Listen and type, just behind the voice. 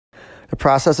The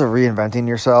process of reinventing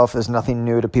yourself is nothing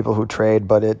new to people who trade,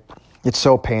 but it's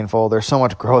so painful. There's so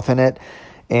much growth in it,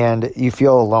 and you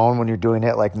feel alone when you're doing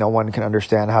it. Like no one can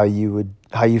understand how you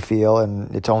feel,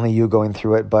 and it's only you going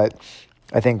through it. But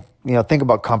I think, think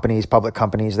about companies, public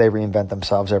companies, they reinvent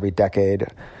themselves every decade.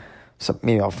 So,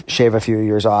 shave a few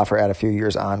years off or add a few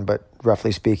years on, but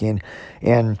roughly speaking.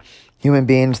 And human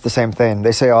beings, the same thing.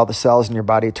 They say all the cells in your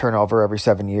body turn over every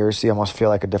 7 years. So you almost feel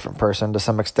like a different person to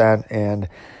some extent. And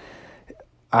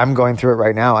I'm going through it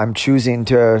right now. I'm choosing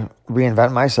to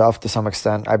reinvent myself to some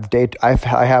extent.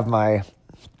 I have my,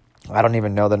 I don't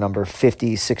even know the number,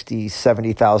 50, 60,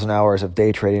 70,000 hours of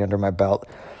day trading under my belt,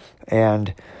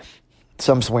 and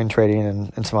some swing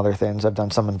trading and some other things. I've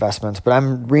done some investments, but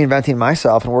I'm reinventing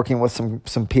myself and working with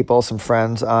some people, some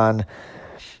friends on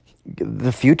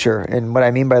the future. And what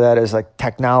I mean by that is like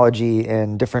technology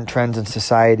and different trends in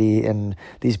society and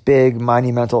these big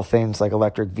monumental things like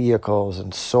electric vehicles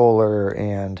and solar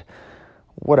and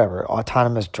whatever,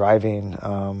 autonomous driving.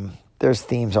 There's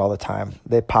themes all the time.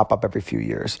 They pop up every few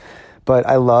years. But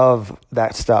I love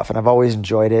that stuff, and I've always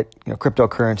enjoyed it.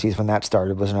 Cryptocurrencies, when that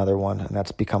started, was another one, and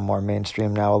that's become more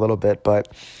mainstream now a little bit.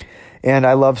 And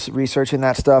I love researching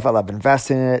that stuff. I love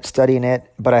investing in it, studying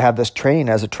it, but I have this training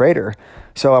as a trader.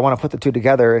 So I want to put the two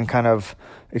together and kind of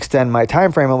extend my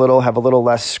time frame a little, have a little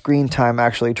less screen time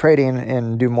actually trading,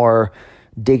 and do more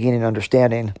digging and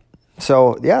understanding.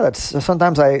 So yeah, that's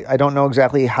sometimes I don't know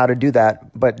exactly how to do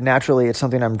that, but naturally it's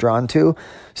something I'm drawn to.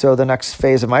 So the next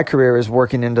phase of my career is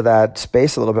working into that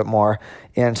space a little bit more.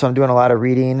 And so I'm doing a lot of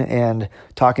reading and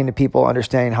talking to people,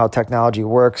 understanding how technology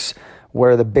works,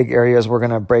 where are the big areas we're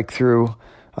going to break through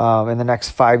in the next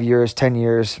 5 years, 10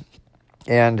 years,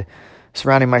 and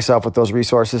surrounding myself with those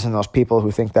resources and those people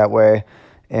who think that way,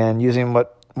 and using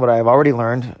what I've already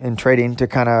learned in trading to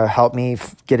kind of help me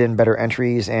get in better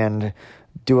entries and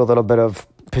do a little bit of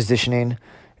positioning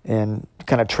and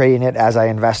kind of trading it as I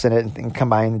invest in it and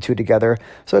combine the two together.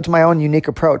 So it's my own unique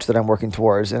approach that I'm working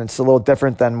towards. And it's a little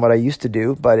different than what I used to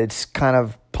do, but it's kind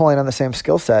of pulling on the same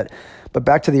skill set. But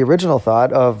back to the original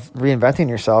thought of reinventing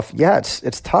yourself, yeah,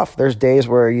 it's tough. There's days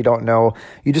where you don't know.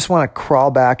 You just want to crawl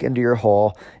back into your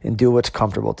hole and do what's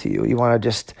comfortable to you. You want to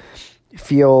just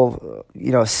feel,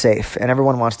 safe. And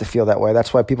everyone wants to feel that way.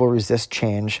 That's why people resist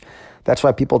change. That's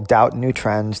why people doubt new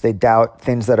trends. They doubt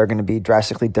things that are going to be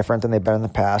drastically different than they've been in the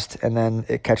past. And then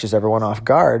it catches everyone off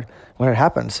guard when it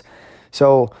happens.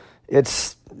 So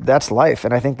that's life.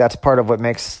 And I think that's part of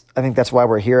I think that's why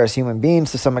we're here as human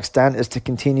beings to some extent, is to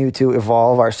continue to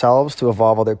evolve ourselves, to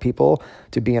evolve other people,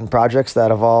 to be in projects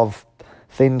that evolve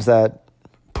things that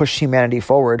push humanity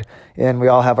forward. And we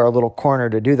all have our little corner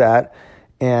to do that.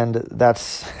 And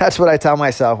that's what I tell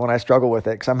myself when I struggle with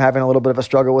it, because I'm having a little bit of a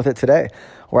struggle with it today,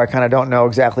 where I kind of don't know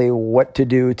exactly what to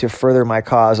do to further my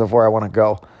cause of where I want to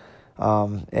go.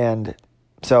 And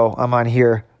so I'm on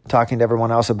here talking to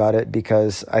everyone else about it,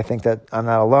 because I think that I'm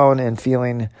not alone in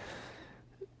feeling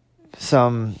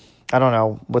some, I don't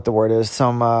know what the word is,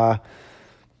 some,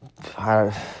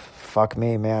 fuck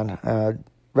me, man,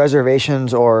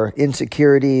 reservations or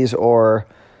insecurities or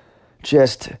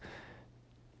just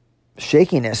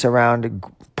shakiness around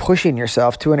pushing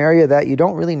yourself to an area that you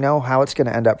don't really know how it's going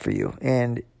to end up for you.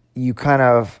 And you kind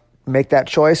of make that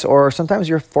choice, or sometimes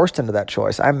you're forced into that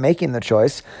choice. I'm making the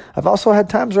choice. I've also had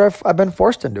times where I've been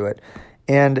forced into it.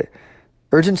 And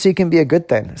urgency can be a good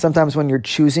thing. Sometimes when you're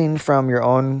choosing from your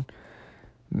own,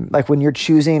 like when you're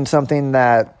choosing something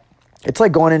that, it's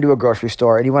like going into a grocery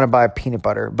store and you want to buy peanut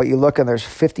butter, but you look and there's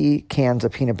 50 cans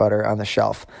of peanut butter on the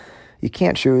shelf. You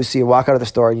can't choose, so you walk out of the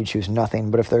store and you choose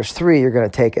nothing. But if there's 3, you're going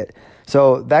to take it.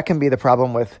 So that can be the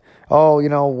problem with,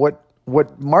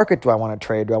 what market do I want to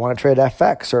trade? Do I want to trade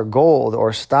FX or gold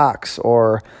or stocks?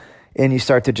 And you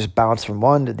start to just bounce from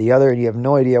one to the other, and you have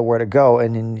no idea where to go.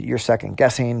 And then you're second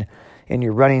guessing, and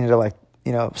you're running into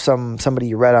somebody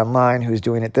you read online who's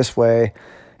doing it this way.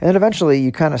 And then eventually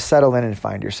you kind of settle in and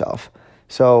find yourself.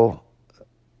 So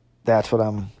that's what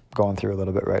I'm going through a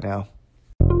little bit right now.